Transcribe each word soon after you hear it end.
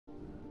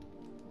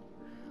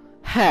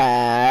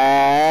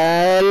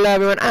Hello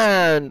everyone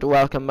and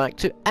welcome back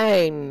to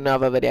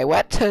another video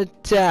where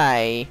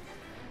today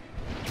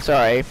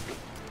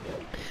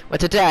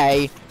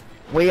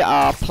we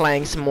are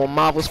playing some more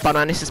Marvel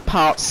Spider-Man. This is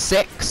part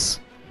 6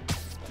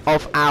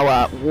 of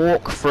our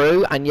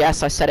walkthrough, and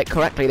yes, I said it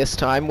correctly this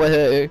time,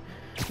 woohoo,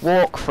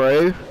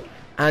 walkthrough.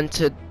 And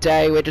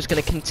today we're just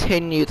going to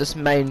continue this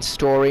main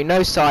story,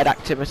 no side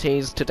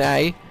activities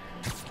today.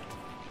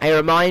 A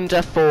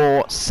reminder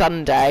for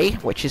Sunday,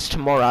 which is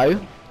tomorrow.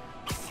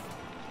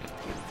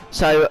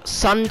 So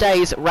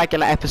Sunday's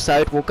regular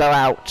episode will go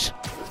out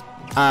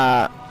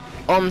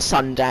on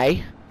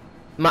Sunday,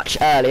 much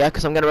earlier,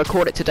 because I'm going to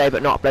record it today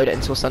but not upload it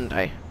until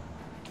Sunday.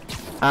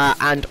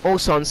 And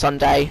also on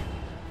Sunday,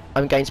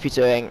 I'm going to be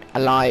doing a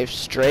live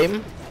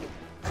stream,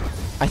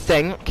 I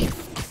think,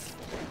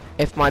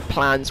 if my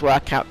plans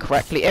work out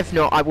correctly. If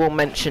not, I will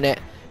mention it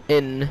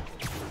in...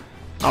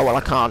 Oh, well,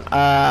 I can't.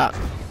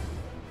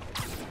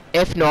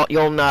 If not,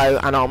 you'll know,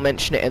 and I'll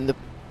mention it in the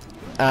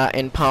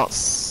in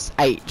part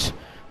 8.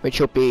 Which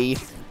will be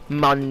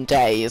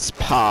Monday's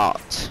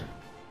part.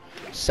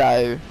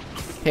 So,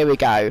 here we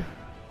go.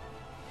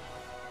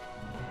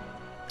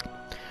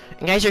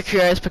 In case you're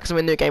curious, because I'm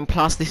in New Game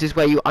Plus, this is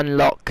where you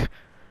unlock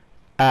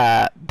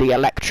the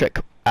electric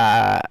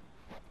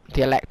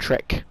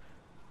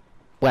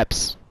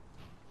webs.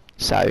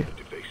 So.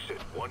 If they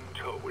set one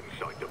toe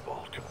inside the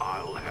vault,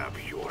 I'll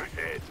have your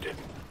head.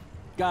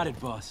 Got it,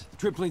 boss.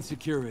 Tripling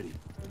security.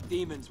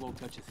 Demons won't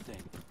touch a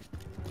thing.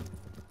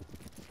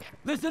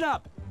 Listen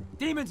up!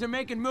 Demons are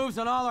making moves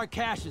on all our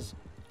caches.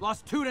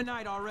 Lost 2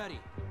 tonight already.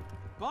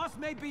 Boss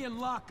may be in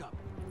lockup,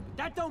 but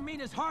that don't mean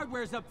his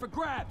hardware's up for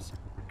grabs.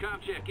 Com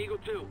check, Eagle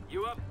 2,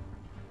 you up?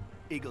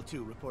 Eagle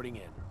 2 reporting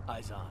in.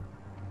 Eyes on.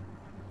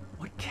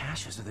 What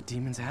caches are the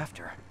demons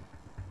after?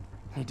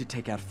 Need to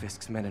take out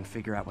Fisk's men and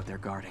figure out what they're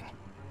guarding.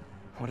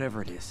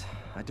 Whatever it is,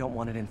 I don't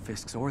want it in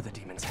Fisk's or the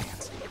demons'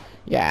 hands.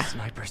 Yeah.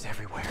 Snipers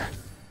everywhere.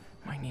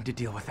 Might need to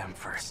deal with them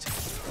first.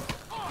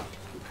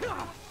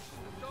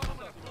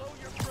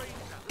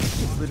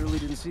 Literally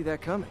didn't see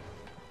that coming.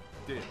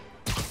 Did.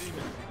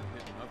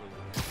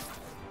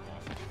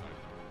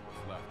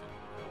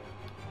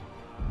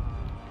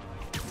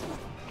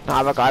 The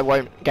other guy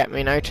won't get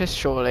me noticed,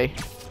 surely.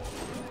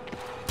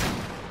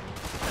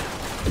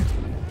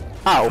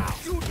 Oh,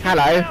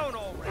 hello.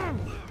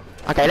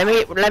 Okay,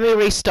 let me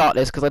restart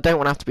this because I don't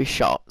want to have to be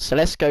shot. So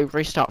let's go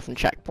restart from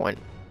checkpoint.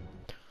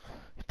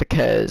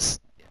 Because,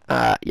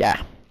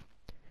 yeah.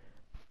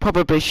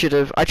 Probably should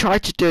have. I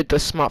tried to do the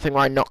smart thing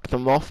where I knocked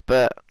them off,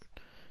 but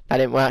that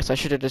didn't work, so I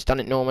should have just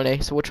done it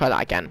normally. So we'll try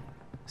that again.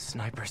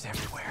 Snipers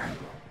everywhere.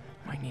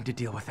 Might need to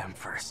deal with them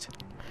first.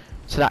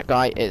 So that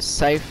guy is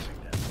safe.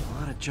 A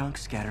lot of junk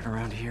scattered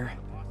around here.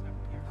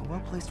 A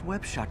well-placed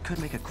web shot could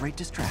make a great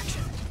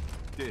distraction.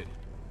 Did.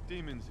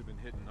 Demons have been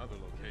hitting other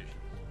locations.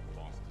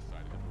 Boss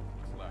decided to move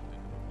what's left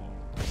into the vault.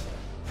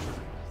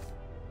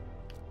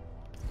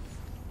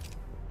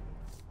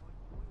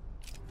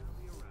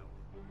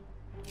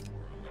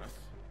 More or less.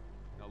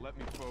 Now let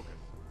me focus.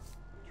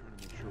 I'm trying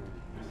to make sure we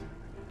didn't miss anything.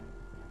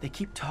 They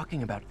keep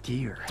talking about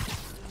gear.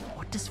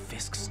 What does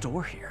Fisk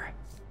store here?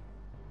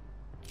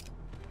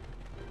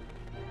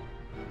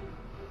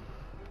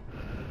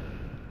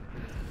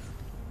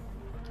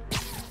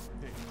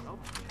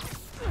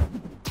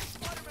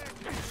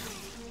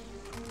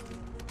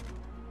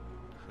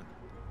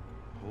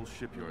 Whole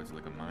shipyard's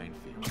like a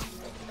minefield. Booby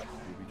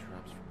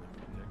traps from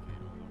every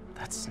decade all over.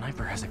 That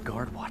sniper has a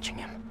guard watching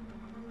him.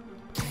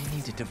 They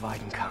need to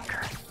divide and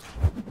conquer.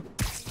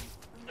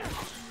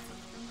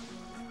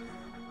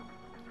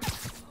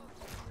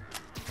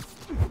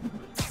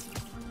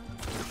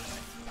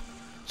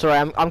 Sorry,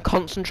 I'm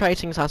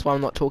concentrating, so that's why I'm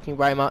not talking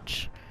very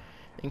much.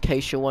 In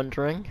case you're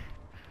wondering.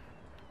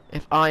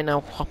 If I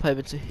now hop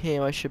over to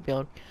here, I should be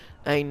on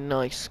a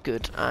nice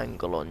good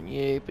angle on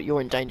you. But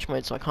you're in danger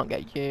mode, so I can't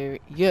get you.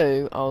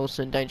 You are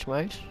also in danger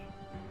mode,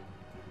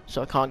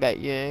 so I can't get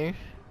you.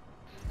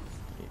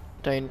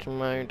 Danger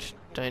mode,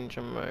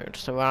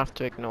 so we'll have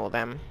to ignore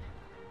them.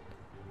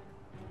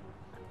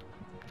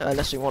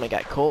 Unless we want to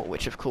get caught,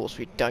 which of course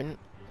we don't.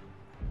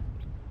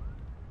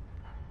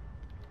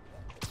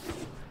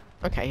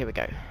 Okay, here we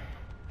go.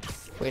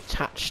 We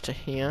attach to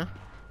here.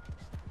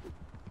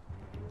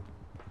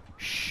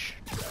 Shh.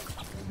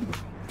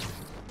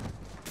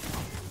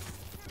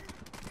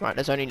 Right,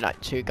 there's only like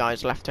 2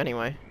 guys left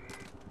anyway.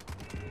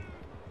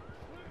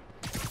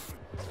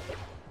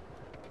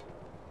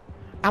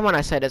 And when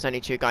I say there's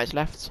only 2 guys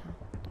left,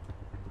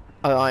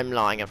 oh, I'm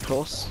lying, of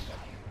course.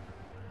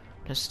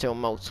 There's still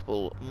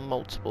multiple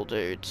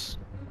dudes.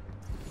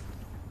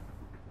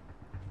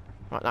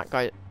 Right, that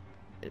guy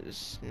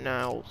is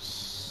now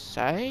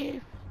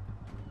safe.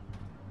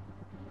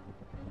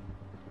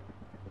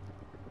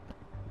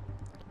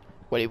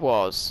 Well, he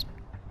was.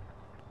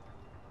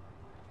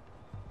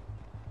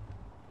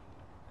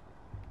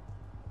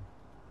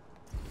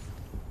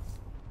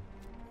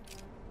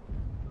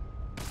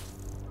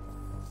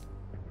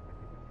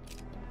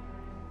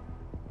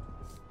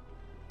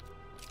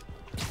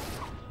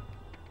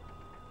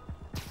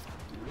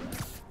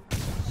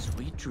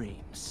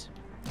 dreams.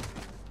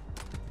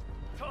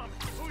 Tom,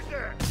 who's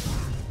there?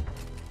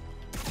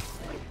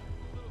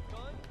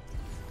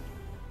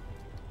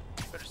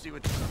 Better see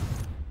what.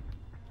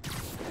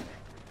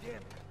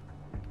 Damn.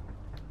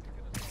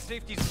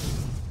 Safety's.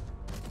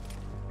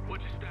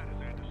 What's your status,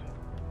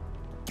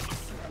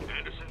 Anderson?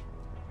 Anderson?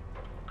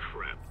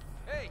 Crap.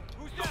 Hey,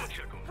 who's Someone that?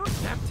 check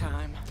on Nap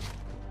time.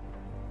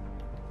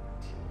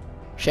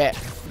 Shit.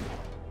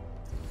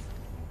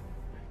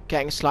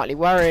 Getting slightly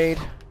worried.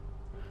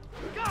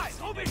 Guys,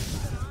 open!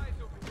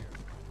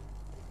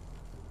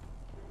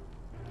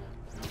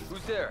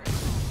 Who's there?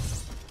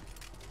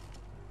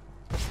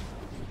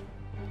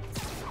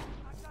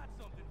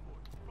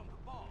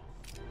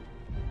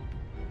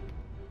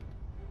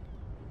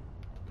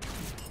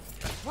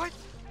 What?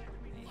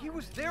 He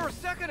was there a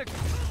second ago.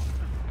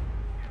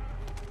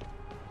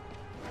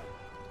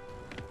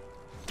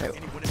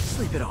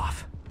 Sleep it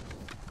off.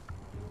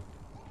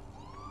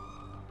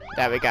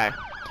 There we go.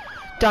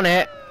 Done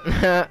it.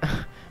 I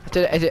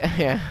did it.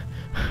 Yeah.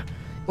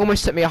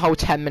 Almost took me a whole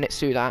 10 minutes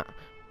to do that.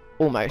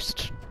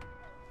 Almost.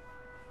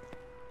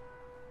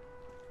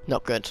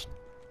 Not good.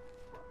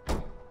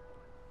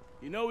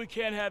 You know we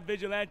can't have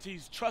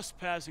vigilantes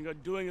trespassing or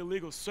doing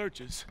illegal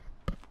searches,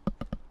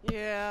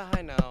 Yeah,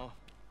 I know.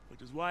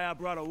 which is why I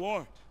brought a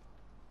warrant.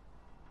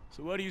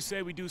 So what do you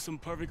say we do some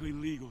perfectly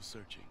legal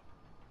searching?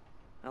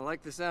 I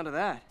like the sound of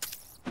that.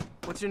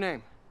 What's your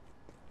name?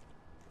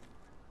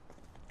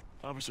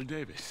 Officer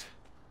Davis.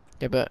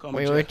 Yeah, but Call me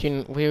we Jeff.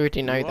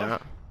 already know You are?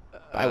 that.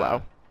 Oh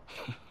well.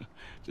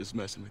 Just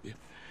messing with you.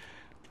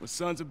 My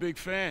son's a big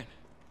fan.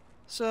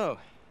 So,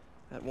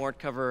 that warrant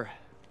cover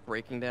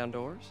breaking down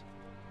doors?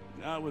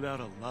 Not without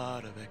a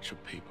lot of extra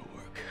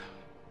paperwork.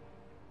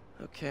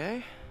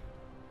 Okay.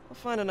 I'll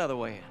find another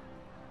way in.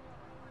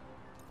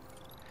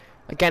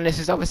 Again, this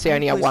is obviously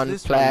only a Place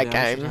this one-player one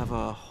down should game. have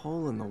a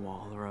hole in the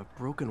wall or a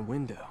broken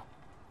window.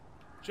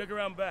 Check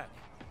around back.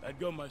 I'd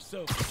go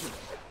myself.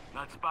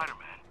 Not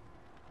Spider-Man.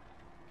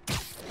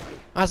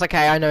 That's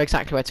okay, I know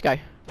exactly where to go.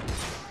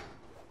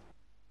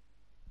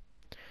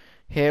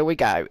 Here we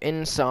go,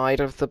 inside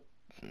of the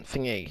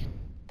thingy.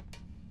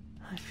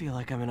 I feel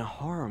like I'm in a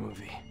horror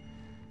movie.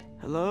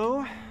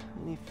 Hello?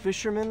 Any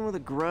fisherman with a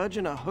grudge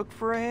and a hook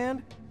for a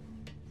hand?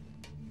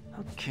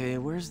 Okay,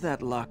 where's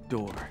that locked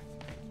door?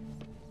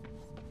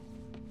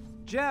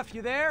 Jeff,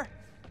 you there?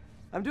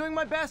 I'm doing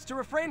my best to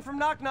refrain from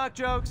knock-knock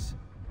jokes.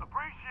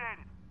 Appreciate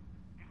it.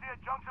 You see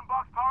a junction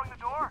box powering the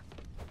door?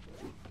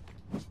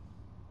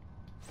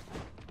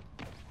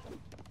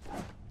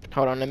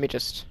 Hold on, let me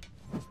just...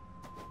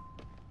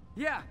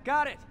 Yeah,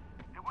 got it.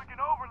 If we can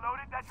overload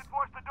it, that should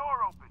force the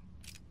door open.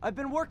 I've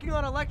been working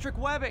on electric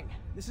webbing.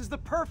 This is the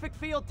perfect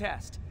field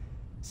test.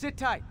 Sit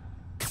tight.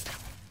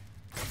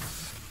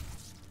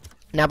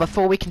 Now,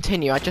 before we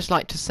continue, I'd just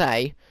like to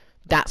say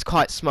that's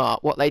quite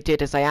smart. What they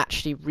did is they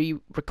actually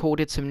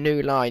re-recorded some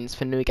new lines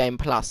for New Game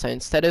Plus. So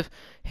instead of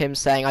him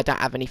saying, I don't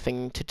have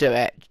anything to do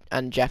it,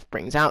 and Jeff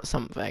brings out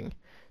something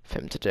for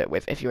him to do it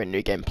with, if you're in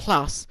New Game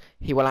Plus,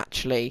 he will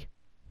actually...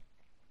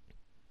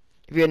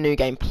 If you're in New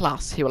Game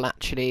Plus, he will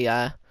actually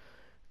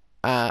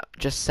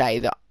just say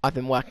that I've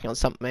been working on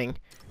something,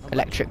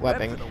 electric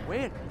webbing.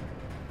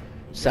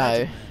 So...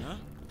 Man, huh?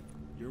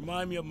 You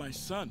remind me of my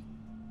son.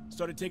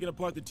 Started taking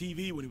apart the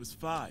TV when he was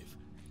 5.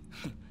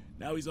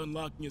 Now he's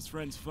unlocking his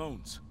friends'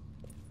 phones.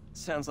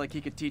 Sounds like he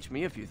could teach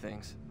me a few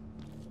things.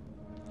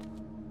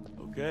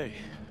 Okay.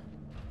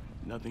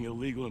 Nothing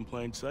illegal in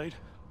plain sight?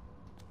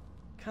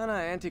 Kinda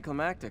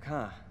anticlimactic,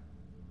 huh?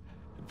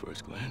 At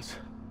first glance.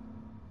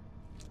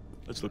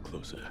 Let's look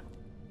closer.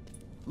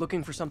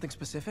 Looking for something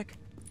specific?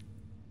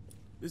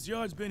 This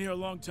yard's been here a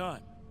long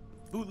time.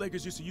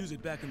 Bootleggers used to use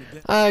it back in the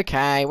day.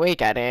 Okay, we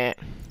get it.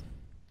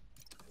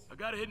 I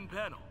got a hidden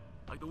panel,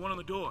 like the one on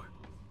the door.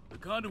 The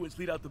conduits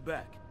lead out the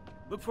back.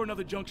 Look for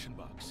another junction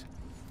box.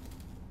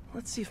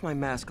 Let's see if my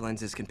mask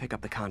lenses can pick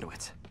up the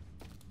conduits.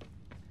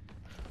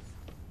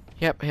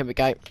 Yep, here we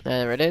go.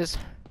 There it is.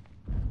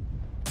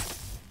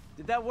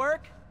 Did that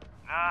work?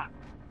 Nah.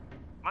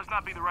 Must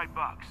not be the right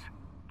box.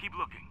 Keep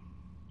looking.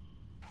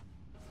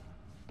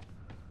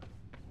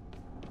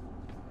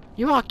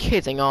 You are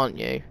kidding, aren't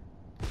you?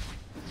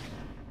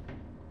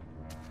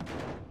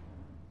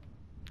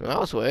 Well, that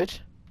was weird.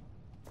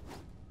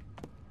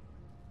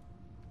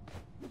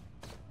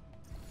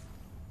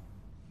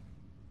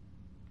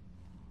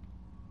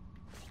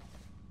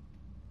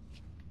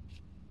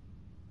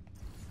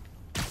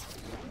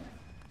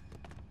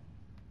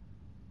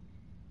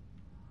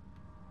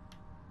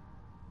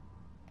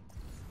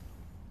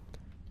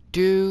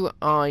 Do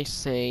I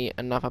see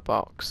another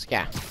box?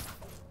 Yeah.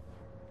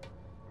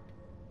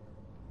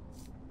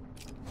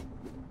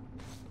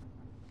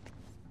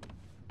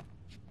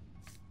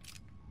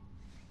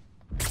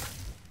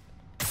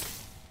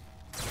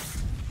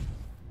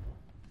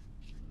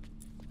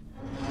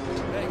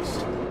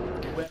 Next.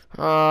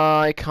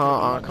 I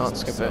can't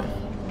skip it.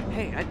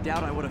 Hey, I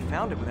doubt I would have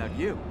found it without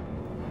you.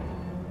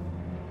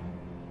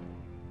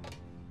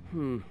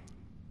 We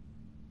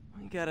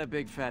got a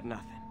big fat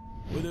nothing.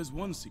 Well, there's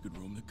one secret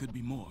room that could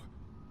be more.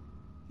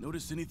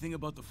 Notice anything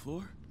about the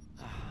floor?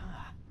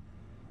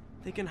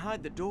 They can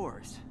hide the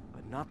doors,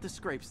 but not the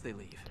scrapes they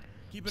leave.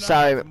 Keep an eye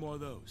So- out for more of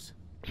those.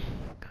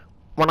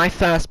 When I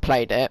first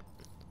played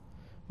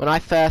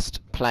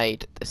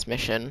this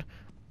mission,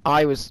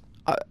 I was,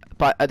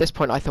 but at this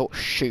point I thought,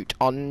 shoot,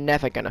 I'm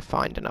never gonna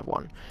find another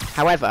one.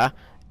 However,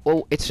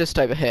 well, it's just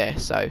over here,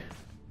 so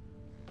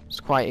it's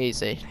quite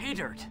easy. Pay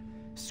dirt.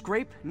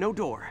 Scrape, no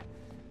door.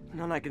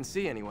 None I can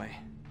see anyway.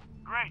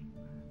 Great.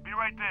 Be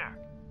right there.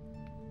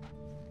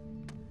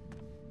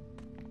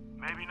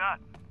 Maybe not.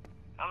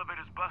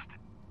 Elevator's busted.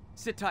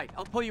 Sit tight.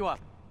 I'll pull you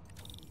up.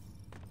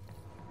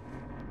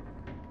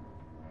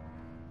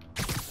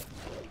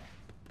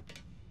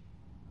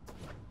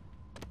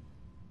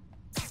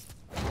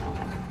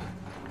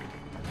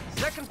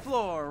 Second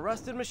floor,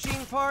 rusted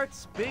machine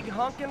parts, big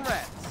honkin'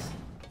 rats.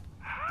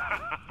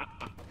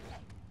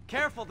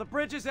 Careful, the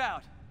bridge is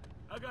out.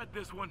 I got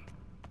this one.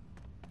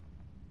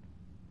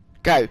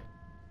 Go.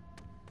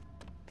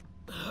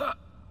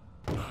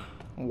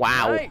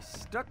 Wow.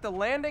 Nice, stuck the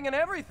landing and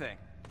everything.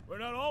 We're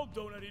not all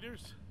donut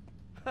eaters.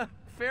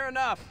 Fair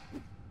enough.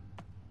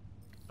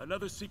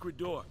 Another secret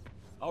door.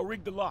 I'll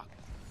rig the lock.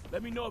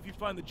 Let me know if you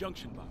find the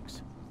junction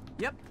box.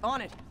 Yep,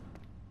 on it.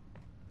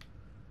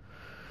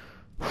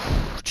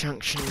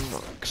 Junction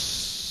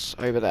box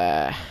over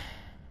there.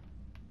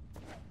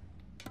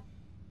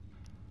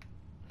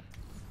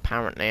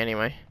 Apparently,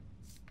 anyway.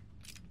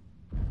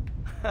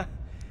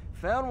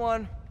 Found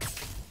one.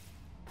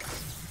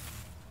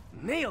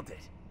 Nailed it.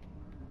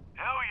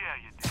 Hell yeah,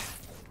 you did.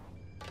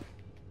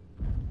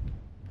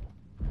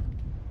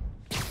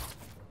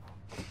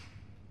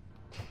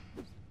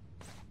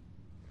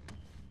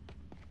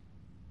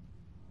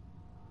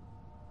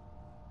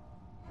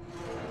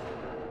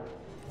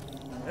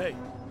 Hey,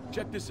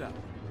 check this out.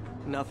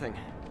 Nothing.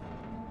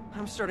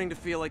 I'm starting to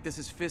feel like this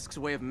is Fisk's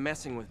way of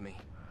messing with me.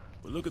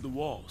 But look at the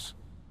walls.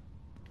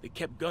 They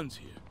kept guns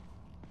here.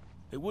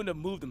 They wouldn't have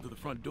moved them to the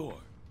front door.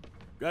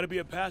 Gotta be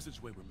a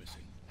passageway we're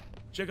missing.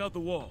 Check out the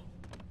wall.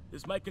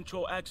 This might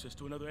control access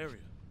to another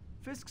area.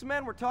 Fisk's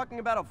men were talking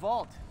about a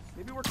vault.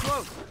 Maybe we're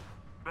close.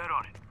 Bet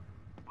on it.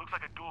 Looks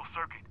like a dual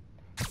circuit.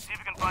 See if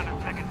you can find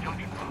a second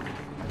junction box.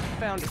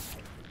 Found it.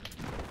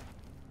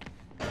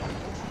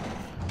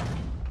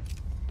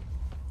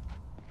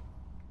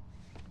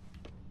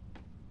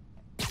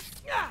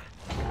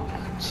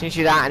 So you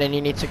do that, and then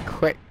you need to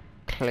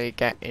quickly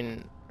get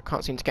in. I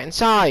can't seem to get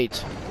inside.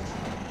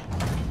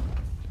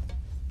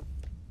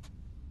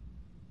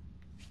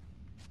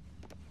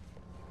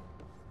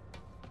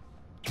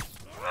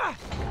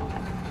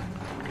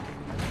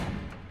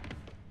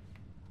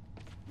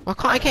 Why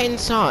can't I get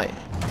inside?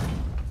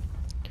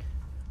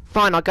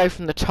 Fine, I'll go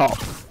from the top.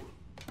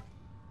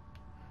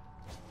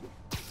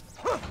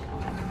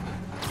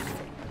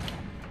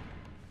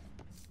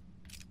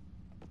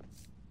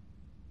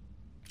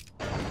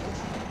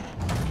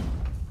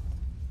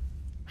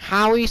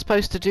 How are you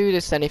supposed to do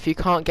this then if you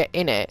can't get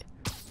in it?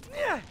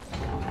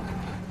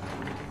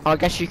 Oh, I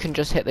guess you can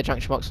just hit the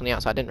junction box on the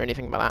outside. I didn't really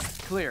think about that.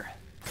 Clear.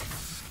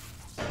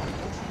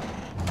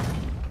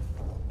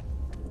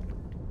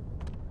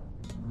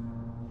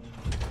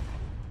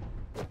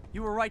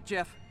 You were right,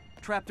 Jeff.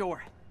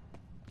 Trapdoor.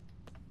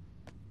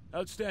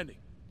 Outstanding.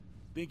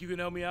 Think you can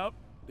help me out?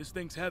 This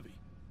thing's heavy.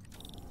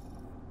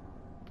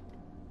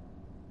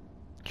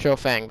 Sure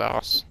thing,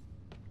 boss.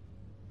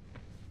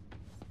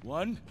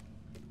 1,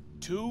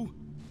 2,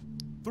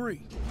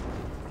 3.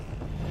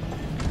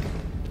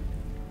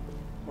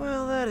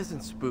 Well, that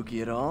isn't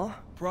spooky at all.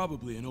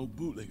 Probably an old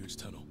bootlegger's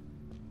tunnel.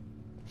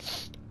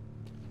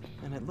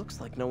 And it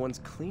looks like no one's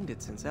cleaned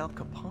it since Al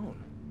Capone.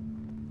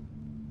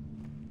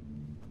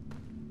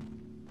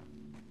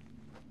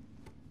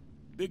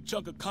 Big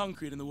chunk of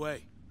concrete in the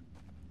way.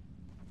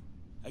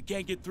 I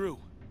can't get through.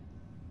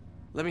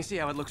 Let me see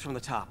how it looks from the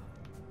top.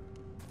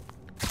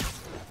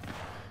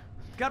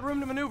 Got room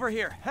to maneuver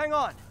here. Hang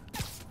on.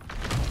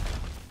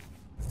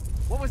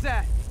 What was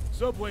that?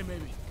 Subway,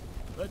 maybe.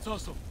 Let's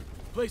hustle.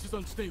 Place is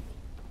unstable.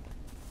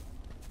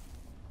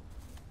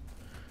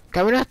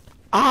 Going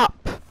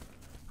up!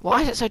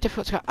 Why is it so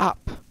difficult to go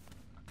up?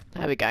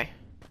 There we go.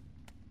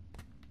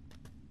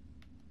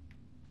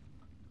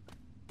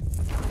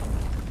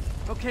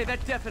 Okay,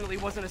 that definitely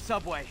wasn't a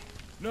subway.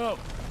 No.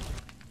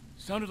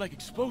 Sounded like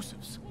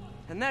explosives.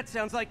 And that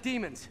sounds like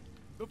demons.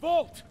 The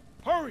vault!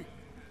 Hurry!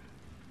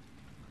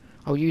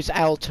 I'll use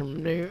L to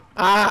maneuver.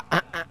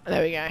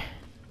 There we go.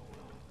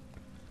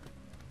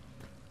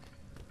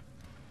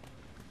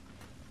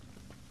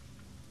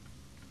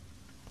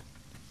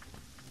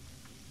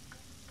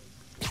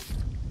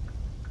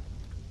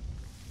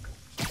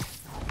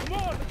 Come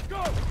on, let's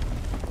go!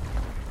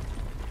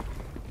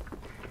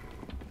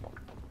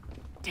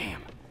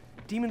 Damn.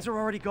 Demons are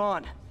already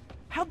gone.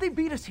 How'd they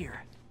beat us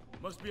here?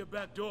 Must be a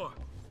back door.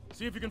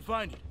 See if you can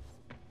find it.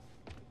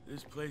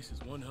 This place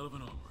is one hell of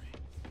an armory.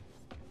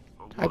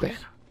 I bet.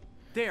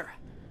 There.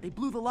 They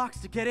blew the locks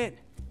to get in.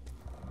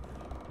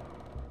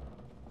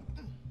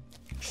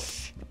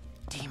 Shh.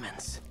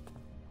 Demons.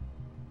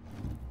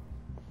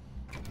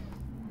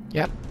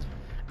 Yep.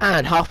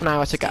 And half an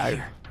hour to go.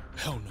 Here.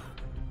 Hell no.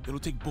 It'll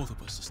take both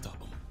of us to stop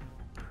them.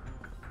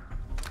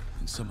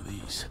 And some of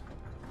these.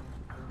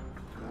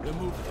 They're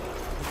moving.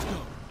 Let's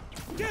go.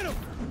 Get him!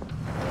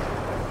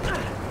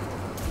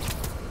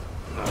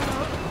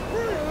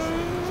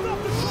 Stop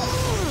the truck!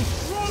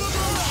 Roll him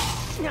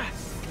around!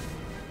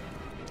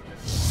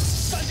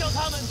 Gunshot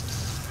coming!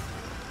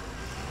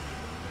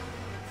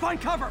 Find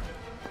cover!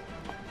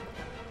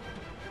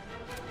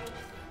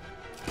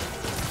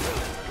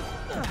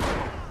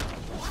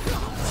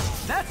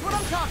 That's what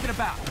I'm talking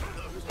about!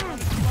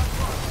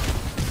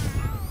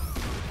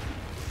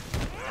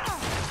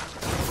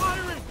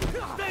 Firing!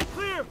 Stay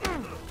clear!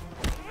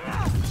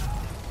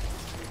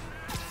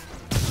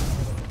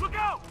 Look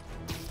out!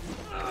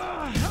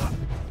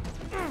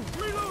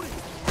 Reloading!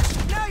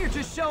 Now you're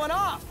just showing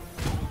off!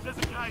 There's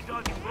a guy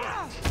dodging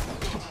bullets.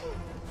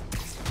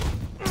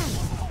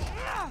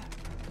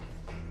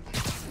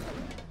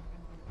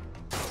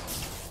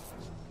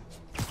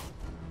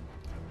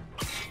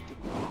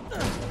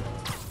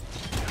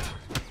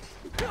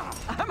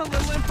 I'm a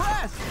little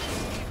impressed!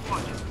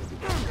 Watch it.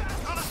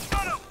 Gonna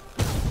stun him!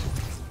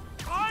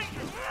 Behind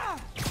you!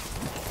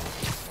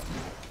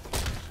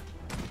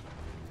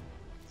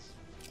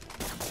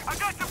 I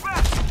got your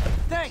back!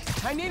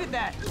 Thanks, I needed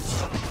that!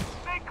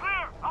 Stay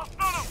clear! I'll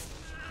stun him!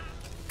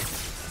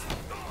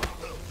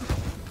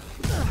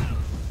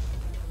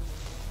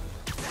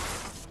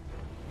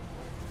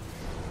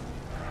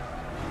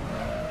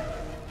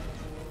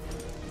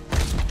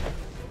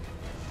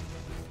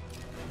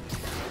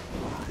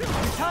 Your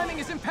timing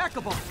is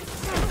impeccable!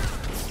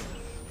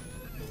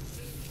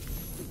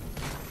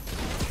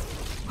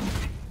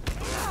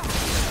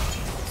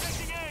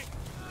 Taking aim!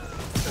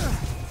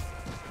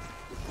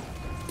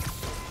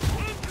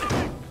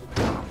 Incoming!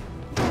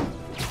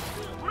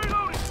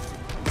 Reloading!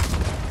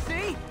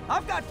 See?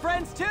 I've got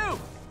friends too!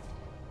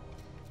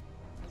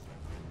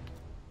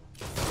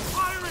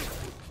 Firing!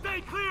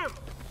 Stay clear!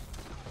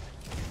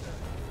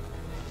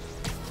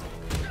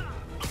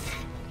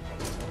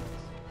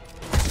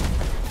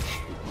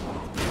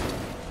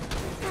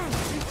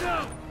 He's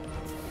down!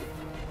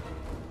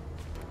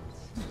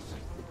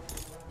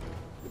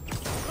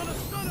 Gonna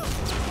stun him!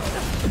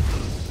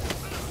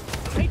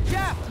 Hey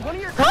Jeff, one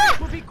of your guys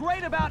would be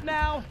great about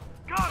now!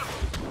 Got him!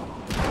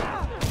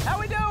 How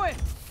we doing?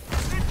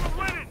 Think we're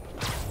winning!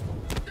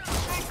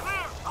 Stay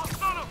clear! I'll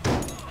stun him!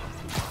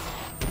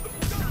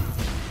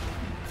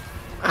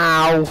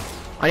 Ow!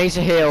 I need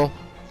to heal.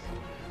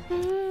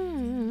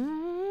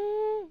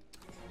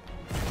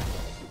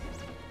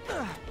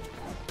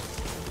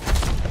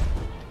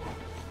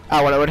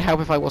 Oh well, it would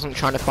help if I wasn't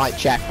trying to fight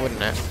Jeff,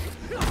 wouldn't it?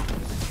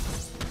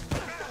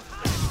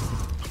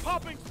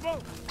 Popping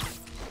smoke!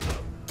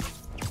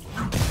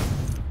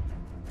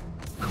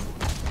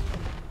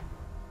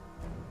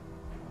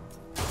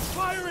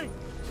 Firing!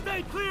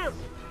 Stay clear!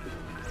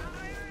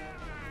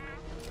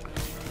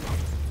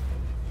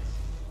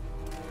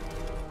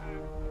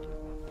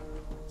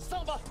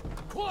 Samba!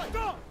 Quick!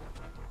 Stop!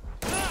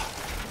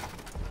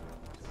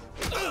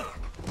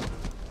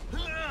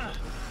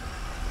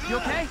 You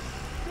okay?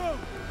 Go!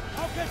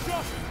 I'll catch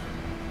up!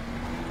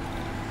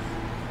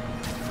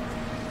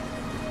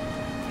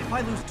 If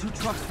I lose 2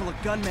 trucks full of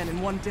gunmen in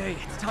one day,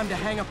 it's time to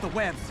hang up the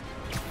webs.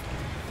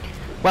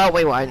 Well,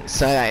 we won't,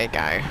 so there you go.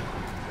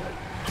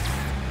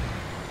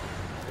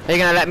 Are you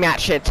gonna let me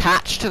actually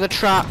attach to the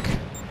truck?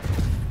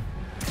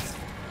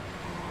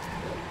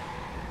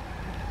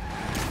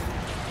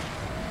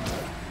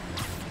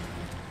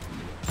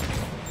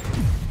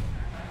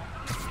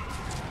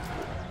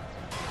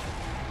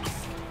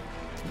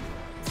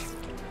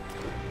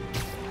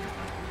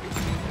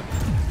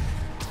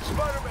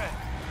 Spider-Man!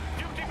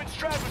 New demon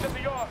stragglers at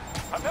the yard!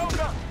 I'm held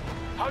up!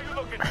 How you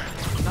looking?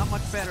 Not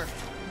much better.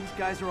 These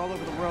guys are all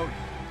over the road.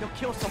 They'll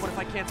kill someone if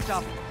I can't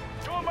stop them.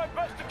 Doing my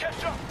best to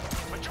catch up,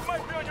 but you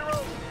might be on your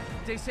own.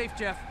 Stay safe,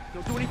 Jeff.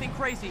 Don't do anything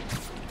crazy.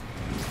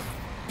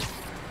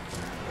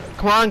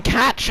 Come on,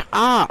 catch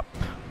up!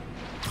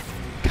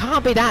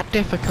 Can't be that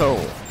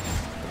difficult.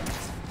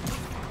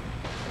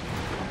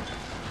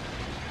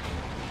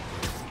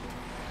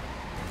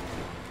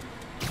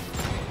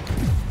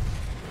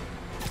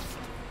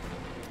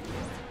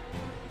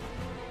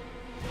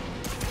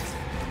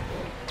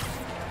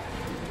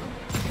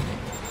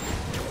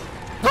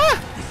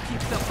 This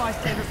keeps up,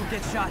 bystanders will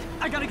get shot.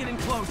 I gotta get in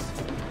close.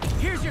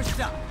 Here's your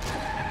stuff.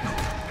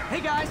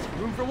 Hey guys,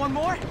 room for one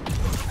more?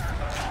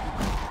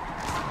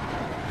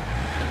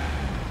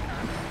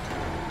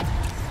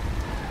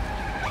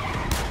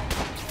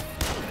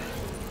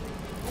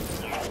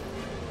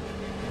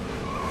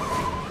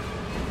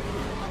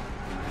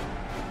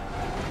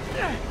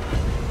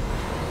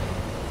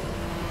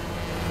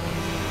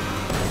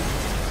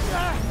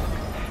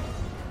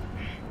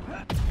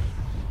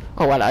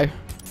 Oh, hello.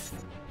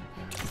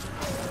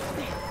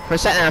 For a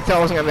second I thought I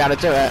wasn't going to be able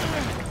to do it.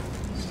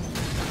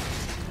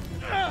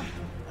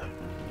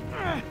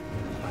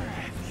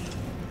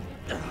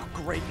 Oh,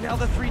 great, now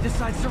the 3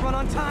 decides to run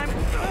on time.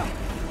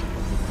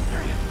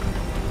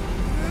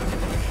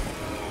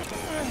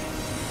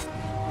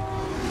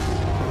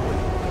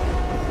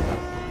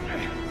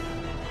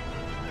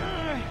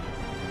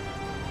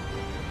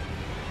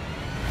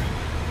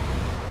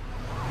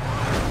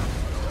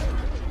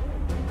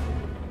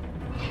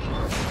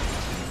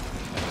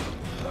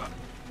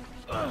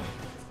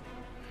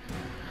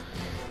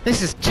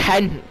 This is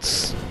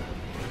tense.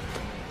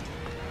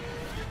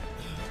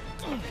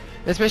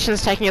 This mission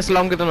is taking us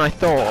longer than I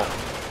thought.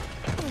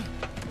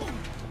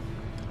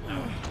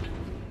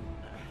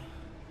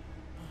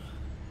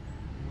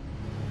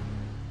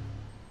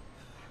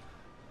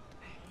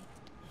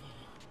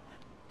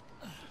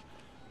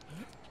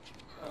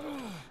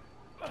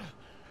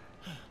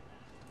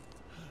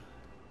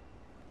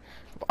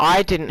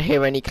 I didn't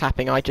hear any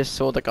clapping, I just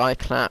saw the guy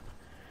clap.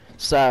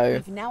 So...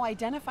 We've now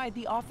identified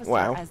the officer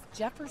as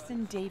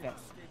Jefferson Davis.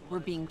 We're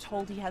being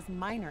told he has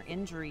minor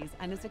injuries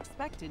and is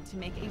expected to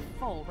make a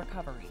full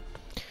recovery.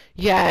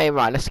 Yay,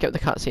 right, let's skip the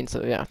cutscene so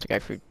we don't have to go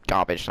through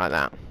garbage like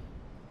that.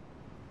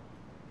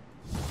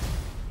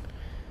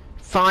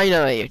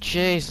 Finally!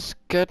 Jesus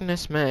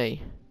goodness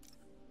me.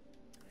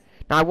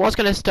 Now, I was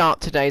going to start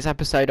today's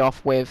episode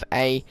off with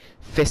a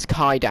Fisk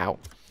hideout.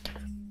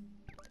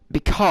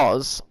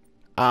 Because...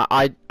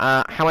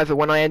 however,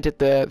 when I ended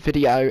the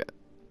video,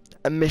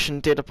 a mission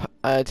did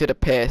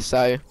appear.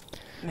 So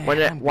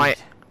Man,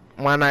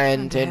 when I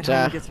ended,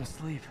 get some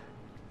sleep.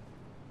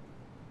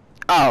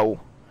 oh,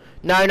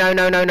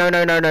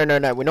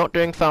 no, we're not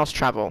doing fast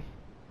travel.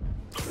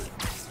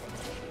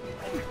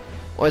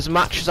 Or as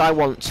much as I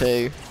want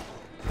to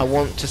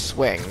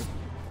swing.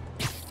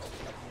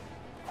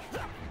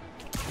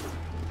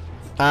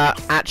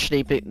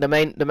 Actually,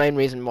 the main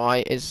reason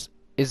why is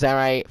there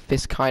a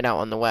Fisk hideout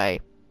on the way?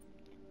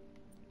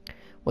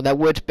 Well, there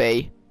would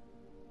be,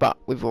 but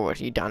we've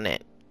already done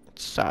it,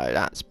 so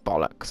that's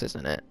bollocks,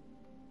 isn't it?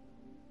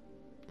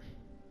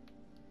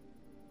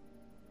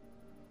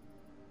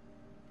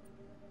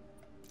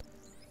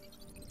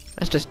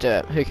 Let's just do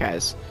it, who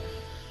cares?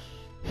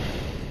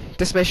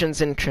 This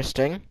mission's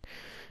interesting,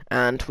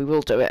 and we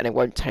will do it, and it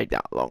won't take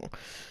that long.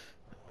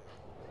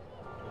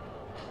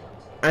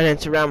 And then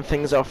to round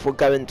things off, we'll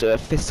go and do a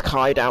Fisk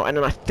hideout, and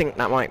then I think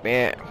that might be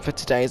it for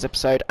today's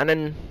episode, and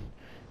then...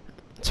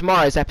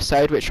 tomorrow's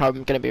episode, which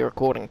I'm going to be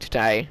recording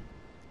today,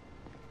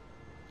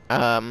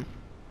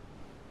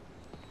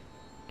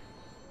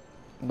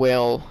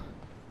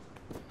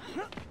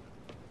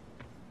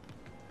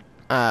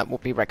 will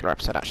be a regular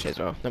episode actually as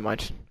well. Never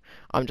mind,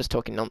 I'm just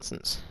talking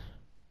nonsense.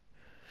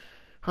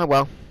 Oh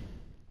well.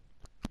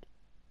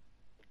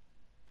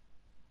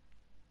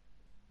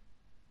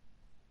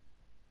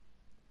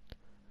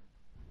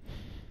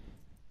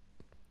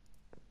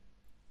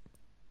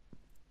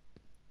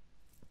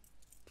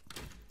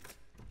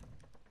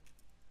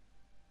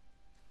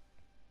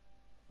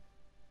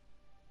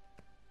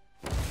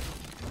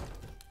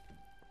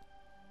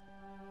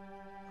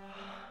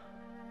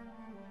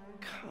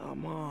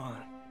 Come on.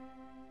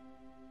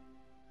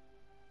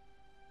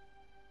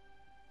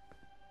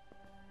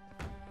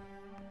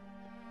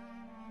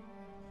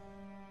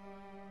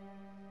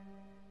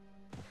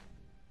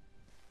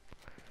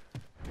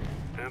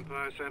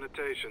 Empire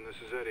Sanitation, this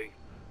is Eddie.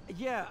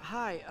 Yeah,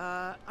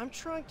 hi. I'm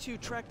trying to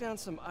track down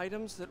some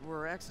items that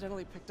were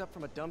accidentally picked up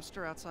from a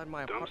dumpster outside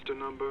my apartment. Dumpster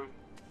number?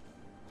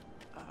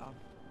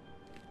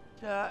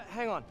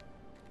 Hang on.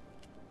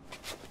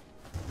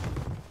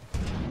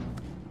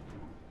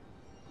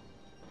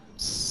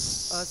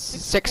 Uh,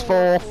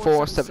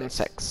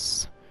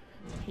 64476.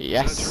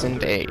 Yes,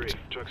 indeed.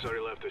 Truck's already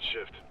left its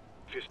shift.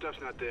 If your stuff's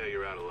not there,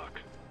 you're out of luck.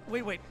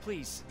 Wait,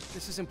 please.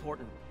 This is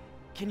important.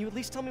 Can you at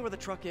least tell me where the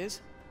truck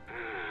is?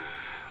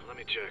 Let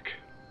me check.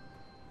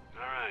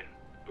 Alright.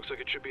 Looks like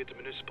it should be at the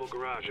municipal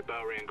garage at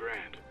Bowery and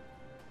Grand.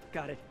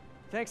 Got it.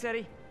 Thanks,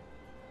 Eddie.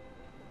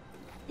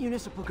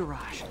 Municipal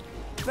garage.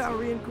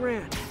 Bowery and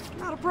Grand.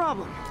 Not a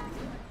problem.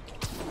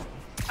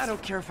 I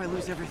don't care if I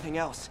lose everything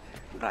else,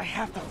 but I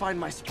have to find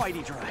my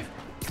Spidey drive.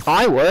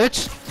 I would.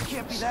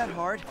 Can't be that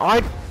hard.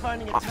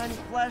 Finding a tiny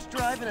flash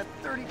drive in a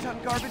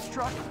 30-ton garbage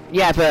truck?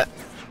 Yeah, but...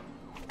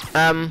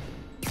 I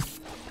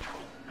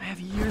have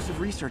years of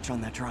research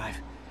on that drive.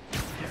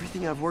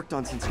 Everything I've worked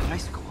on since high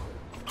school.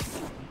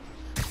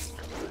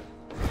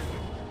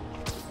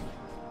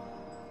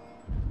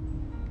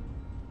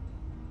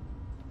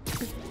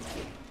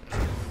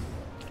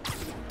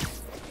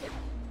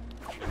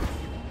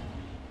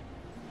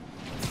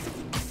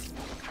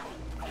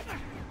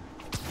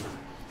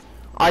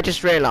 I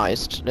just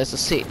realised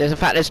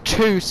there's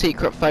two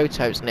secret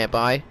photos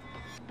nearby.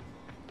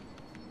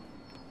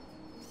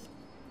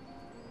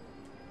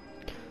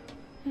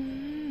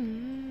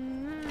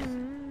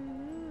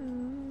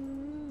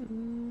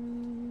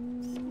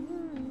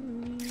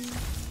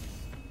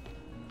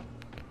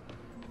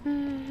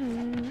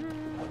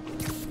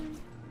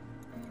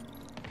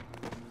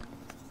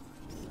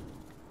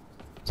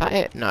 Is that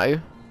it?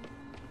 No.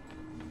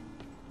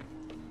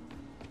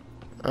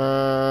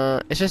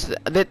 It's just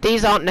that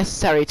these aren't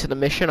necessary to the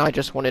mission. I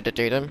just wanted to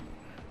do them.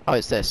 Oh,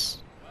 it's this.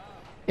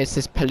 It's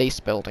this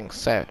police building.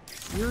 So.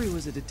 Yuri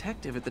was a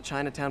detective at the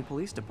Chinatown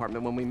Police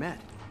Department when we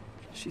met.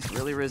 She's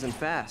really risen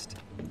fast.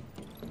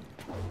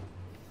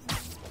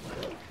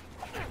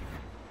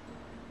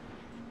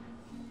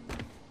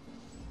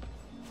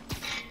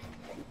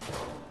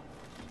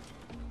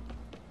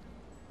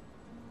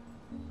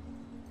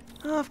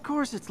 Of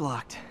course it's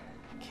locked.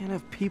 Can't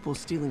have people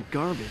stealing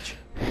garbage.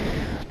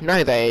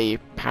 No, they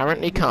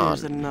apparently can't.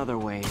 There's another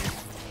way in.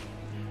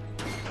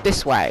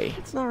 This way.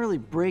 It's not really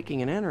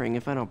breaking and entering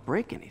if I don't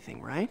break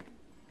anything, right?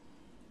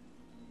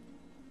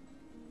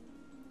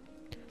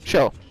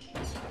 Sure.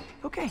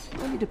 Okay,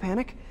 no need to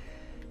panic.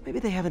 Maybe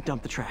they haven't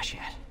dumped the trash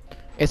yet.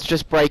 It's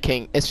just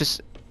breaking. It's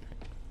just...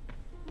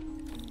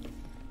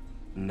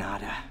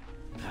 Nada.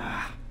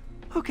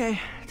 Okay,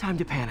 time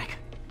to panic.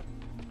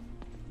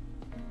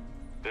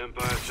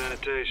 Empire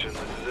Sanitation,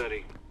 this is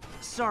Eddie.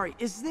 Sorry,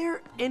 is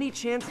there any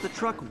chance the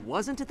truck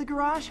wasn't at the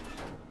garage?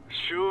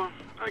 Sure,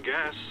 I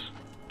guess.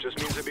 Just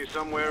means to be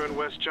somewhere in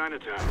West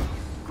Chinatown.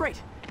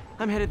 Great.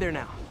 I'm headed there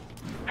now.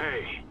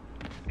 Hey,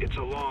 it's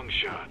a long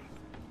shot,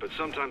 but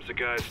sometimes the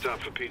guys stop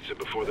for pizza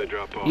before they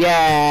drop off.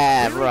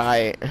 Yeah, Really?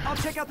 right. I'll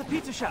check out the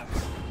pizza shop.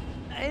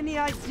 Any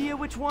idea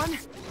which one?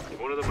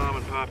 One of the mom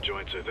and pop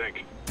joints, I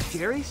think.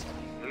 Jerry's?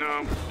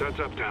 No, that's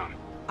uptown.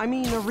 I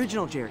mean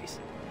original Jerry's.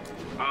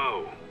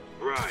 Oh,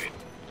 right.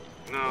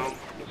 No,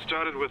 it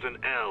started with an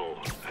L,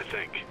 I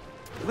think.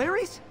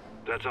 Larry's?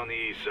 That's on the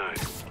east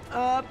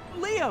side.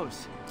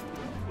 Leo's.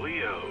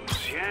 Leo's,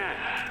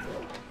 yeah.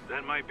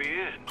 That might be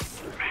it.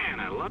 Man,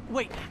 I love...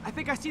 Wait, I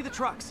think I see the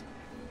trucks.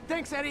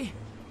 Thanks, Eddie.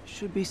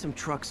 Should be some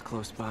trucks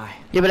close by.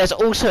 Yeah, but there's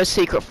also a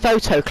secret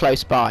photo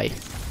close by.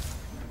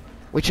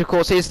 Which, of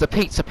course, is the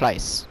pizza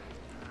place.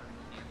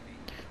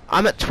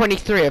 I'm at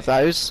 23 of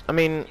those. I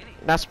mean,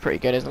 that's pretty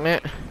good, isn't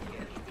it?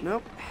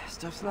 Nope,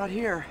 stuff's not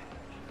here.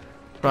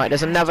 Right,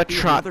 there's another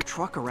truck Another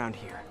truck around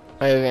here.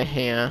 over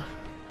here.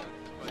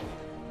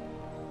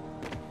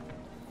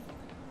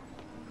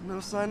 No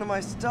sign of my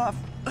stuff.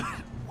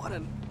 What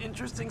an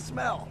interesting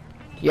smell.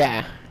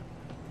 Yeah.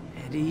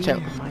 Eddie, So-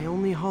 you're my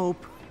only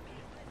hope.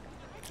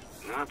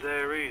 Not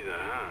there either,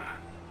 huh?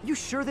 You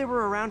sure they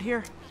were around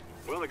here?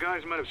 Well, the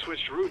guys might have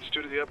switched routes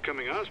due to the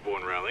upcoming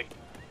Osborne rally.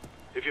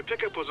 If your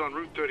pickup was on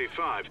Route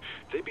 35,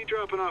 they'd be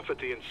dropping off at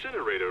the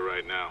incinerator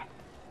right now.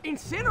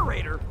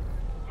 Incinerator?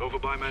 Over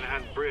by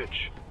Manhattan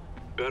Bridge.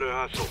 Better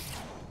hustle.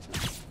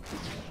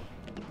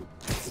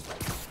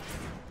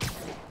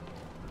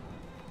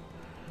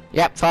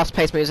 Yep,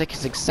 fast-paced music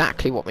is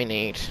exactly what we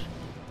need.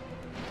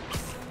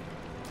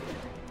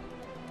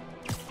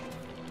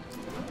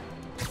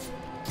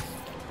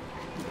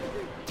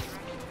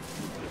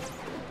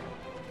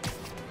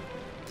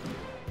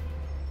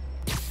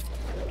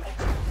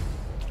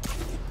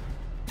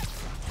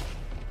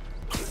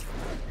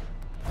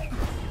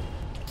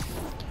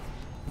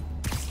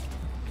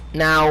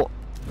 Now,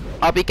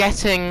 I'll be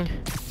getting...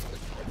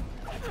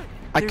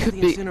 There's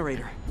the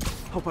incinerator.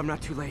 Hope I'm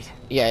not too late.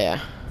 Yeah.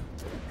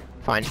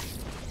 Fine.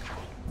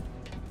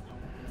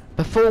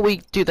 Before we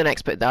do the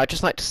next bit though, I'd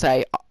just like to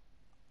say,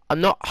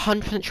 I'm not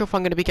 100% sure if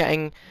I'm going to be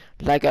getting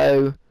the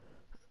Lego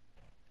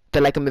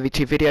Movie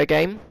 2 video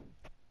game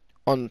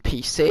on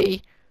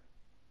PC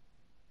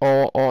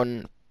or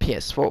on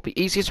PS4. It'd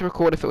be easier to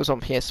record if it was on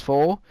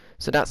PS4,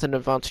 so that's an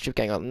advantage of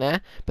getting on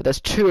there. But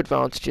there's two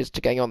advantages to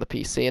getting on the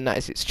PC, and that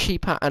is it's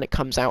cheaper and it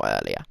comes out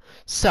earlier.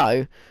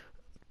 So,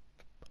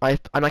 I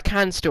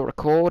can still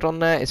record on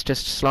there, it's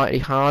just slightly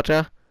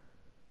harder,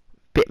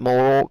 bit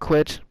more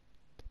awkward,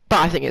 but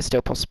I think it's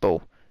still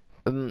possible.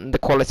 The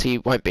quality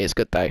won't be as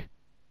good though,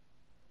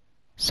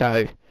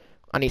 so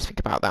I need to think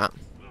about that.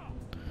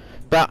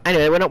 But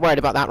anyway, we're not worried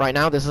about that right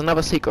now. There's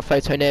another secret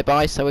photo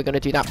nearby, so we're going to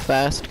do that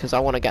first, because I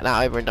want to get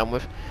that over and done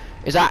with.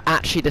 Is that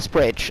actually this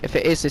bridge? If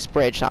it is this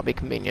bridge, that'd be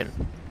convenient.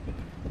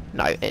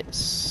 No,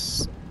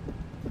 it's...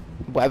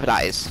 whatever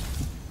that is.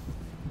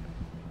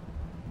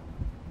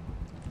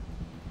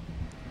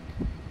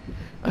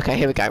 Okay,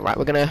 here we go. Right,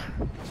 we're gonna...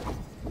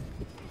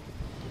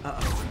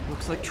 Uh-oh,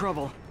 looks like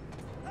trouble.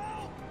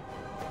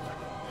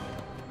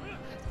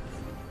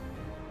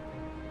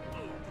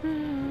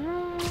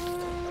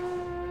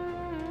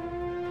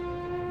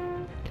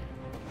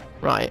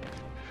 Right.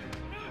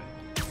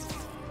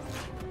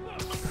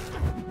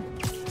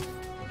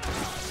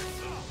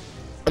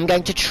 I'm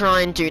going to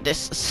try and do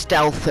this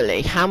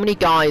stealthily. How many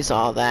guys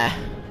are there?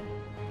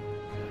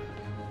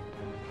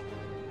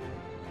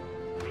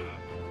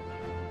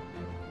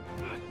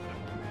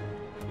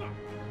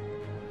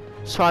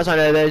 As far as I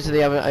know, those are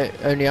the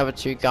only other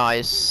two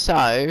guys, so...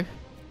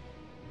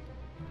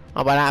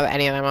 I won't have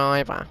any of them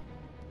either.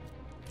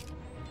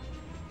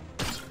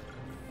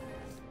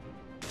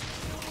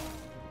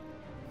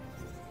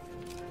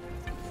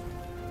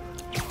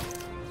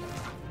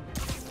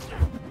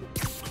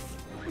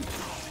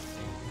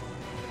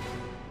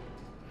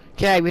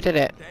 Okay, we did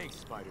it. Thanks,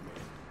 Spider-Man.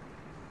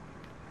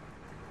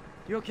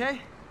 You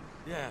okay?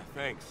 Yeah,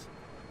 thanks.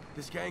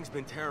 This gang's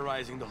been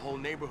terrorizing the whole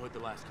neighborhood the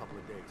last couple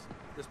of days.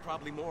 There's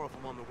probably more of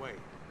them on the way.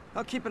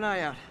 I'll keep an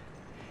eye out.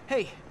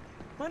 Hey,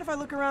 mind if I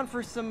look around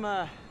for some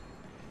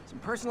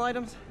personal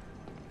items?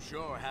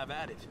 Sure, have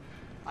at it.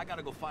 I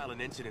gotta go file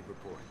an incident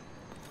report.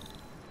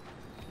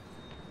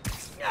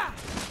 I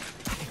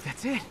think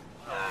that's it.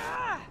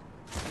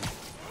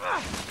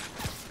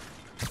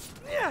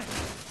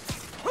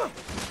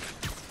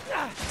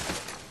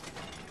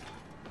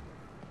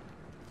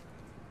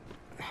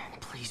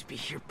 Please be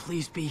here,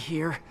 please be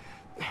here.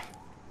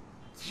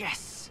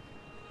 Yes!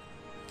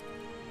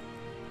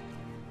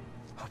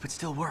 Hope it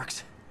still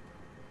works.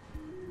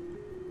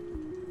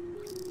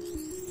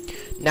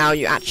 Now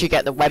you actually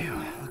get the web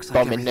Looks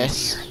like bomb in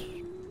this.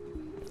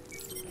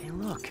 Hey,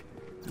 look.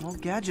 An old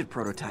gadget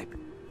prototype.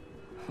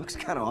 Looks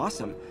kind of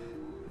awesome.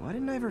 Why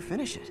didn't I ever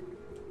finish it?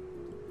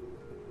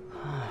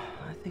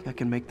 I think I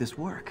can make this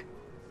work.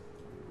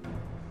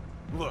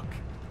 Look,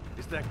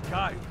 it's that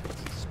guy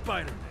who's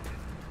Spider-Man.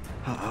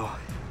 Uh-oh.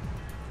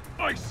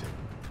 Ice him.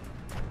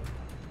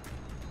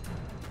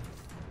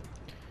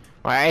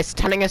 Right, it's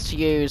telling us to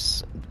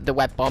use the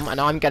web bomb, and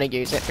I'm going to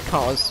use it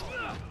because...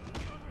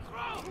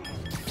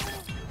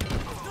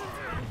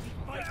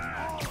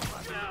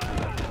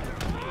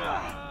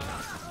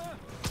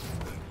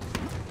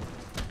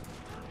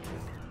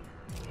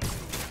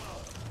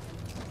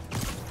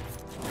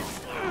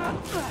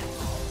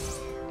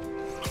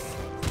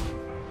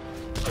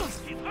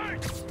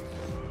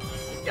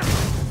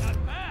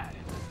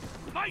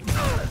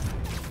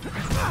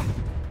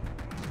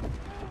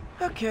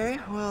 Okay,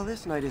 well,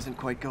 this night isn't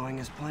quite going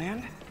as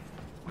planned.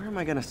 Where am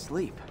I gonna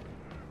sleep?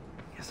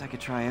 Guess I could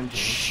try MJ.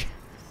 Shh.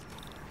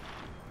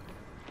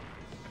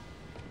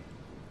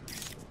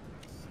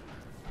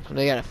 I'm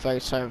gonna get a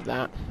photo of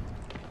that.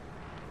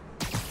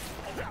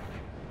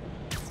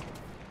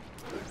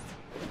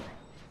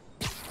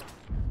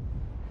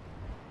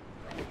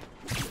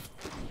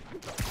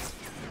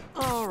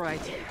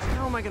 Alright,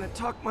 how am I gonna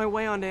talk my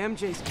way onto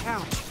MJ's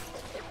couch?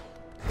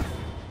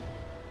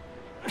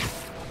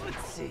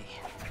 Let's see.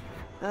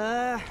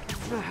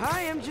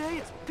 Hi MJ,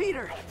 it's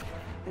Peter.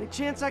 Any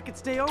chance I could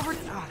stay over?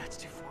 Oh, that's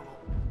too formal.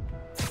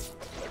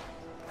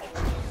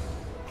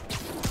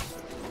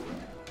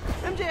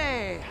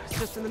 MJ! I was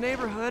just in the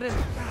neighborhood and...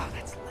 Oh,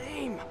 that's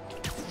lame.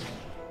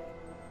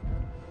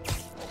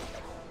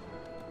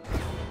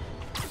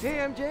 Hey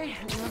MJ,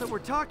 now that we're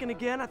talking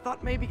again, I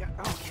thought maybe...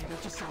 Okay,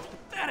 that just sounds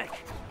pathetic.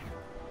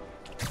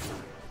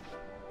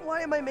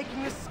 Why am I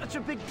making this such a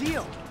big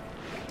deal?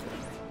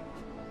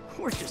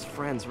 We're just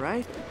friends,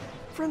 right?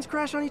 Friends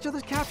crash on each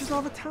other's couches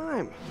all the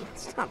time.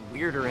 It's not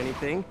weird or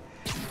anything.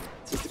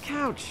 It's just a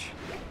couch.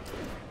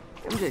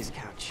 MJ's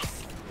couch.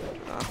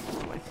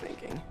 What am I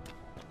thinking?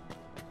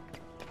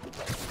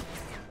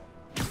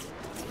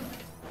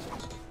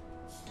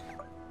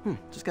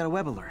 Just got a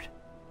web alert.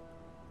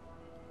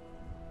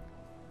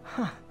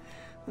 Huh.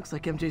 Looks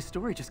like MJ's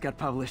story just got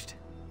published.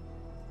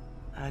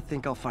 I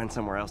think I'll find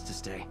somewhere else to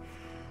stay.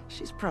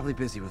 She's probably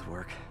busy with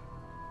work.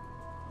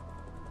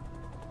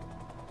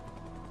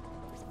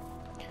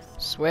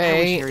 Sweet. I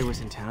wish Harry was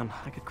in town.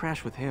 I could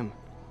crash with him.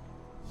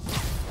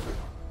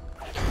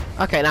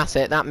 Okay, that's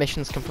it. That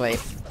mission's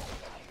complete.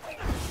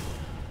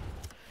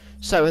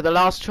 So, with the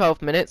last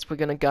 12 minutes, we're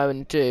going to go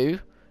and do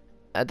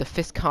the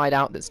Fisk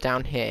hideout that's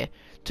down here.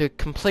 To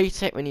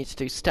complete it, we need to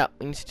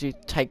do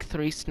take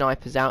 3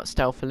 snipers out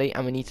stealthily,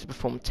 and we need to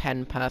perform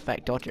 10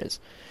 perfect dodges,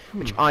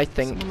 which I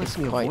think is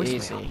quite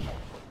easy.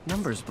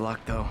 Numbers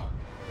blocked, though.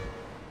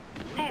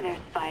 Hey there,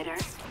 Spider.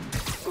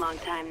 Long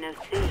time no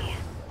see.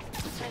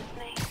 Miss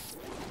me?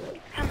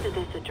 Come to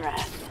this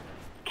address.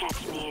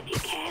 Catch me if you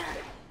can.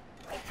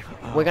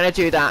 We're gonna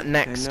do that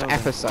next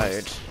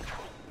episode.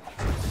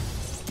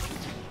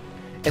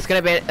 It's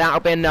gonna be that'll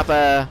be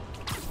another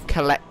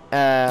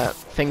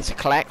thing to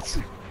collect,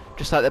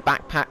 just like the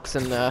backpacks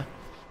and the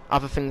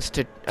other things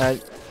to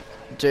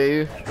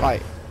do.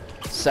 Right.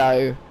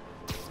 So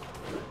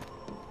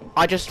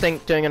I just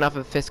think doing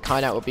another Fisk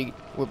hideout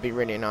would be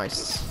really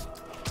nice,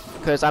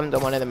 because I haven't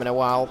done one of them in a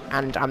while,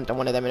 and I haven't done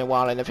one of them in a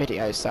while in a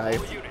video. So.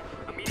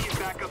 Immediate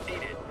backup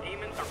needed.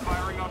 Demons are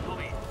firing on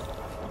police.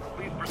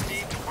 Please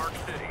proceed to Park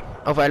City.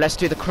 Although, let's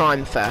do the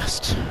crime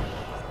first.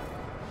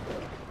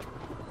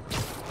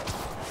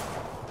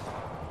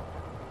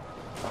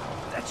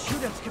 That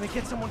shootout's gonna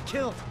get someone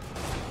killed.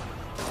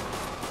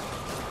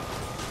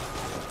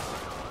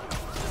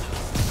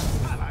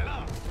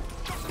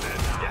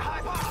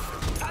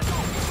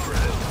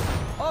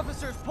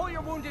 Officers, pull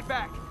your wounded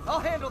back. I'll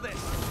handle this.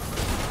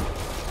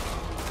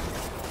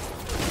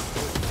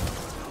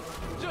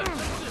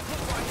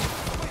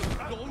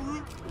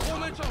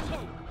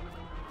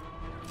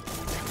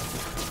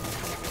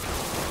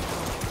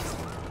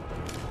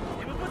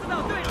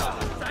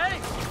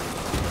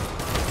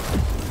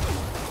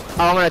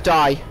 Oh, I'm gonna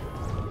die.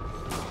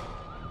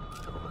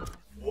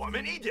 我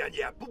们一点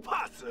也不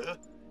怕死，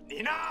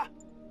你呢？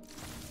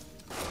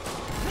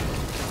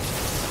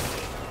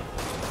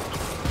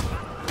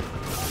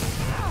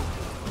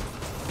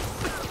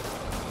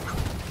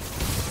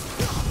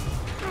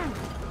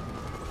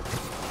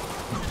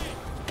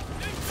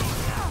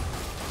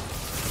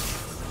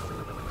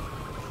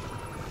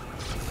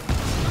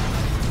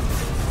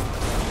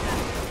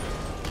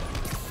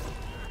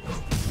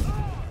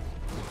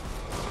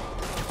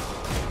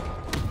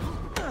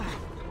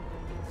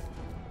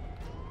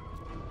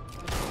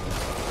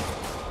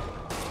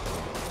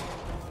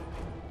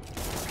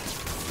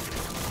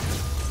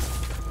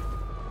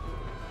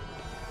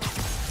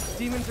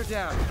 Demons are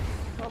down.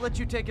 I'll let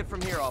you take it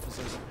from here,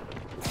 officers.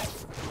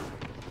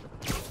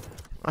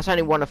 That's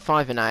only 1 of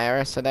 5 in that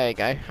area, so there you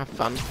go. Have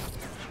fun.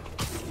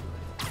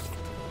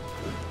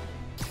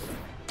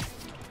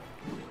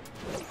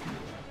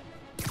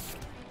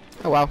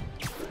 Oh well.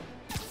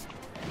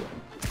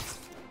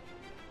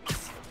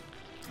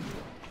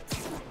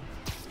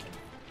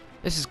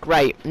 This is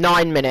great.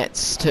 9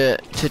 minutes to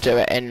do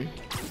it in.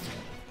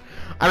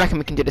 I reckon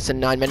we can do this in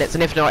 9 minutes,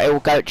 and if not, it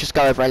will just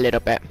go over a little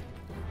bit.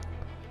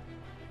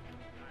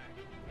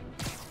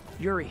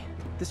 Yuri,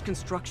 this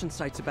construction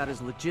site's about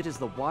as legit as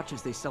the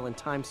watches they sell in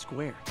Times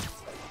Square.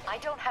 I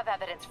don't have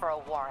evidence for a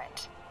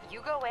warrant.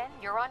 You go in,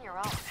 you're on your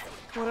own.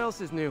 What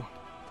else is new?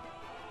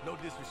 No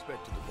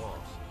disrespect to the boss,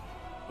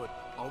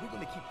 but are we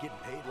gonna keep getting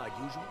paid like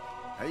usual?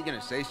 How are you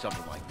gonna say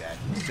something like that?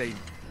 Say...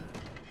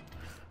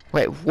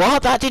 Wait,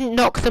 what? That didn't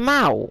knock them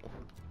out?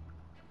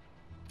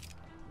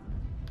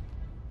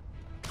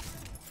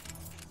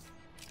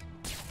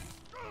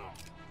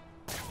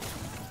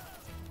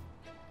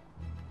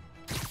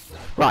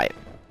 Right.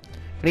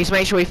 We need to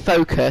make sure we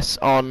focus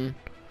on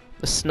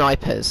the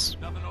snipers.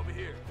 Nothing over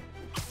here.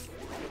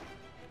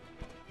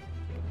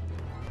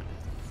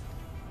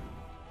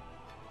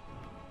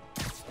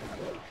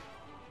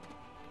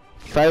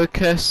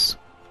 Focus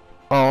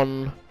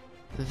on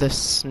the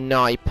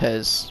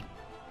snipers.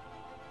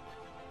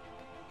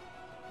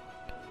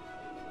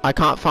 I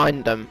can't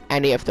find them,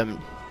 any of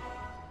them.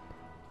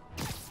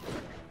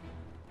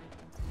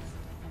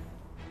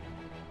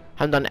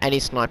 Haven't done any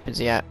snipers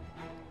yet.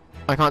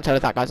 I can't tell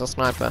if that guy's a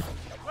sniper.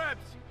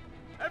 Webs!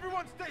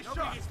 Everyone stay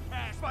sharp!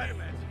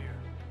 Spider-Man's here.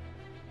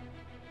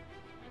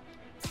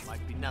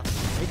 Might be nothing.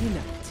 Maybe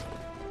not.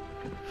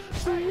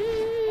 Spider-Man's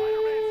here.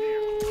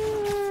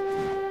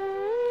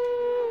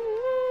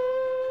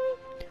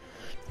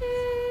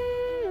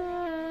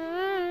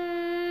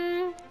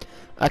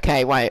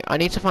 Okay, wait. I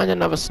need to find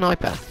another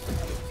sniper.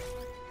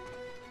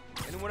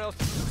 Anyone else?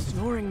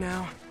 Snoring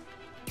now.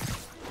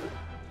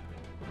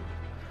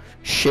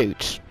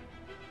 Shoot.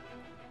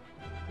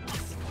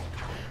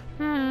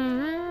 If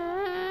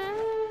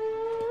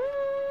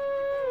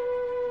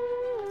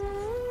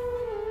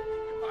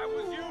I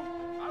was you,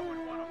 I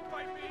wouldn't want to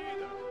fight me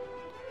either.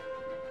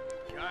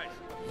 Guys.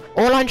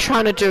 All I'm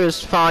trying to do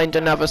is find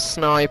another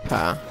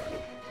sniper.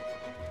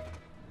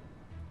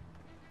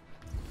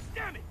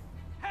 Damn it!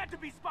 Had to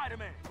be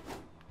Spider-Man.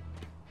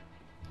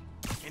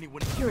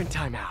 Anyone? You're in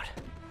timeout.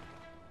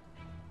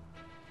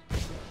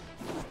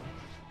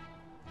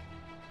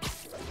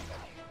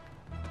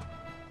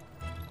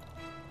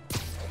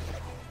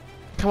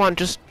 Come on,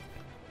 just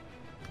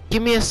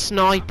give me a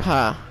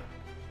sniper.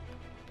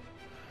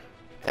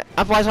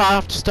 Otherwise I'll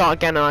have to start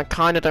again, and I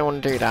kinda don't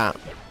want to do that.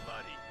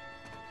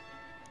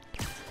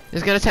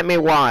 It's gonna take me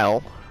a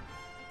while.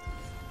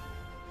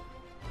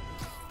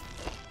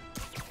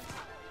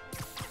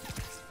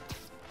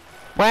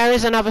 Where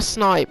is another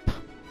snipe?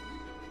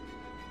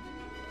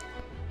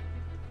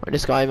 Well,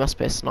 this guy must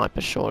be a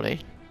sniper, surely.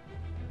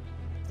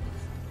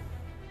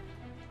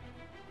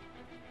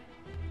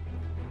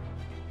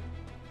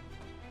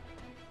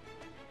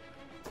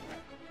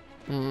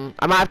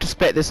 I might have to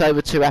split this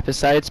over 2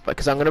 episodes,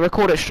 because I'm going to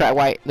record it straight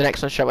away, the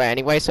next one straight away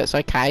anyway, so it's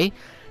okay.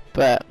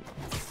 But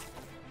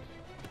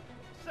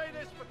Say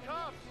this for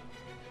cops.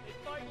 They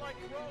fight like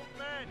grown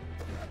men.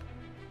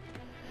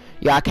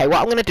 yeah, okay, what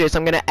I'm going to do is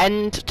I'm going to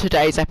end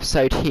today's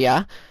episode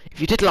here.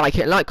 If you did like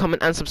it, like,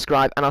 comment, and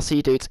subscribe, and I'll see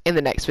you dudes in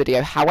the next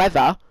video.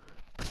 However,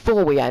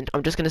 before we end,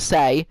 I'm just going to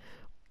say,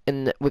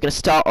 we're going to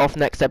start off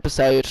next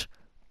episode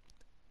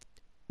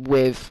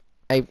with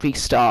a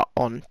restart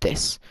on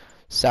this.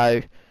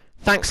 So,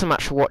 thanks so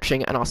much for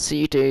watching, and I'll see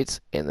you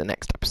dudes in the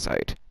next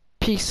episode.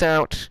 Peace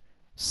out.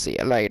 See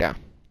you later.